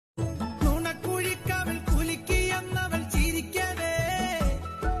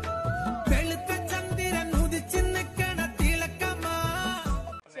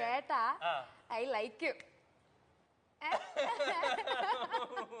you.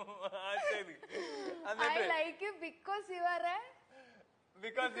 I like you because you are a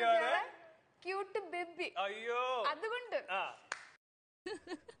cute baby. അയ്യോ അതുകൊണ്ട്.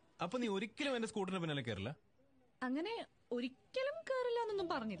 അപ്പൊ നീ ഒരിക്കലും എന്റെ സ്കൂട്ടറിന് പിന്നാലെ കയറില്ല? അങ്ങനെ ഒരിക്കലും കേറില്ല എന്നൊന്നും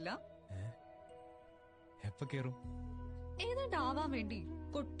പറഞ്ഞില്ല. എപ്പോ കേറും? ഏതാണ്ട് ആവാൻ വേണ്ടി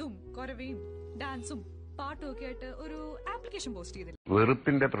കൊട്ടും കൊരവയും ഡാൻസും പാട്ടും ഒക്കെ ആയിട്ട് ഒരു ആപ്ലിക്കേഷൻ പോസ്റ്റ് ചെയ്തില്ല.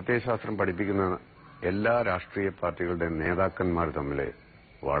 വെറുപ്പിന്റെ പ്രത്യയശാസ്ത്രം പഠിപ്പിക്കുന്ന എല്ലാ രാഷ്ട്രീയ പാർട്ടികളുടെ നേതാക്കന്മാർ തമ്മിൽ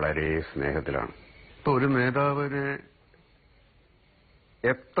വളരെ സ്നേഹത്തിലാണ്. ഇപ്പൊ ഒരു നേതാവിനെ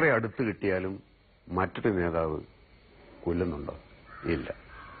എത്ര അടുത്ത് കിട്ടിയാലും മറ്റൊരു നേതാവ് കൊല്ലുന്നുണ്ടോ? ഇല്ല.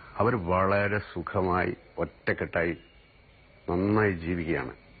 അവർ വളരെ സുഖമായി ഒറ്റക്കെട്ടായി നന്നായി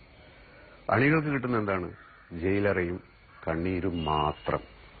ജീവിക്കുകയാണ്. അണികൾക്ക് കിട്ടുന്ന എന്താണ്? ജയിലറയും കണ്ണീരും മാത്രം.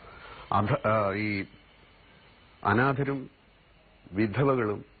 ഈ അനാഥരും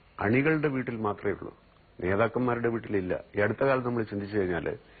വിധവകളും അണികളുടെ വീട്ടിൽ മാത്രമേ ഉള്ളൂ, നേതാക്കന്മാരുടെ വീട്ടിലില്ല. ഈ അടുത്ത കാലത്ത് നമ്മൾ ചിന്തിച്ചു കഴിഞ്ഞാൽ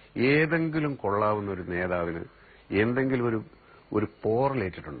ഏതെങ്കിലും കൊള്ളാവുന്ന ഒരു നേതാവിന് എന്തെങ്കിലും ഒരു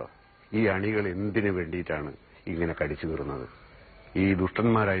പോറലേറ്റിട്ടുണ്ടോ? ഈ അണികൾ എന്തിനു വേണ്ടിയിട്ടാണ് ഇങ്ങനെ കടിച്ചു കീറുന്നത്? ഈ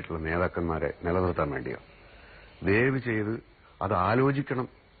ദുഷ്ടന്മാരായിട്ടുള്ള നേതാക്കന്മാരെ നിലനിർത്താൻ വേണ്ടിയോ? ദയവ് ചെയ്ത് അത് ആലോചിക്കണം.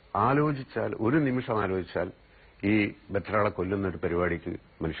 ആലോചിച്ചാൽ, ഒരു നിമിഷം ആലോചിച്ചാൽ ഈ ബെറ്ററാളെ കൊല്ലുന്ന ഒരു പരിപാടിക്ക്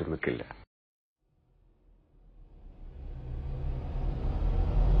മനുഷ്യർ നിൽക്കില്ല.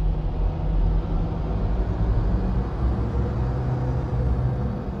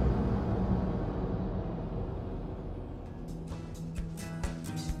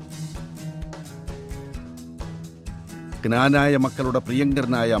 ജ്ഞാനായ മക്കളുടെ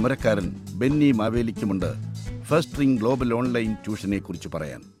പ്രിയങ്കരനായ അമരക്കാരൻ Benny മാവേലിക്കുമുണ്ട് first ring global online ട്യൂഷനെ കുറിച്ച്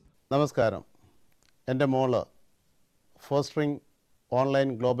പറയാൻ. നമസ്കാരം. എൻ്റെ മോള് first ring online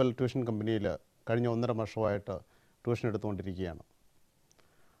global tuition കമ്പനിയിൽ കഴിഞ്ഞ 1.5 വർഷമായിട്ട് ട്യൂഷൻ എടുത്തുകൊണ്ടിരിക്കുകയാണ്.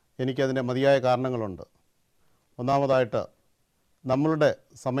 എനിക്കതിൻ്റെ മതിയായ കാരണങ്ങളുണ്ട്. ഒന്നാമതായിട്ട് നമ്മളുടെ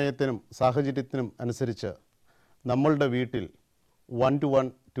സമയത്തിനും സാഹചര്യത്തിനും അനുസരിച്ച് നമ്മളുടെ വീട്ടിൽ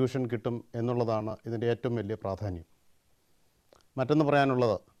 1-to-1 ട്യൂഷൻ കിട്ടും എന്നുള്ളതാണ് ഇതിൻ്റെ ഏറ്റവും വലിയ പ്രാധാന്യം. മറ്റൊന്ന്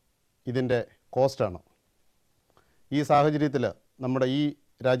പറയാനുള്ളത് ഇതിൻ്റെ കോസ്റ്റാണ്. ഈ സാഹചര്യത്തിൽ നമ്മുടെ ഈ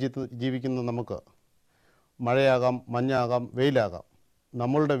രാജ്യത്ത് ജീവിക്കുന്ന നമുക്ക് മഴയാകാം, മഞ്ഞാകാം, വെയിലാകാം,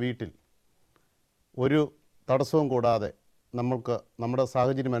 നമ്മളുടെ വീട്ടിൽ ഒരു തടസ്സവും കൂടാതെ നമ്മൾക്ക് നമ്മുടെ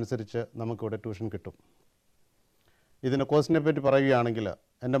സാഹചര്യം അനുസരിച്ച് നമുക്കിവിടെ ട്യൂഷൻ കിട്ടും. ഇതിൻ്റെ കോസ്റ്റിനെ പറ്റി പറയുകയാണെങ്കിൽ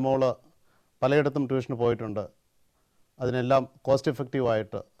എൻ്റെ മോള് പലയിടത്തും ട്യൂഷന് പോയിട്ടുണ്ട്. അതിനെല്ലാം കോസ്റ്റ്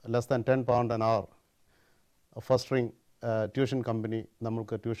എഫക്റ്റീവായിട്ട് less than £10 an hour first ring tuition company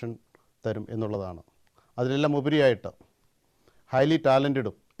നമ്മൾക്ക് ട്യൂഷൻ തരും എന്നുള്ളതാണ്. അതിലെല്ലാം ഉപരിയായിട്ട് ഹൈലി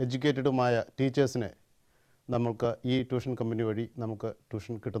ടാലൻറ്റഡും എഡ്യൂക്കേറ്റഡുമായ ടീച്ചേഴ്സിനെ നമുക്ക് ഈ ട്യൂഷൻ കമ്പനി വഴി നമുക്ക്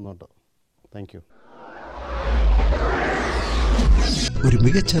ട്യൂഷൻ കിട്ടുന്നുണ്ട്. Thank you. ഒരു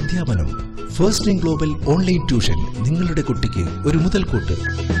മികച്ച അധ്യാപനം. First ring global online tuition നിങ്ങളുടെ കുട്ടിക്ക് ഒരു മുതൽക്കൂട്ട്.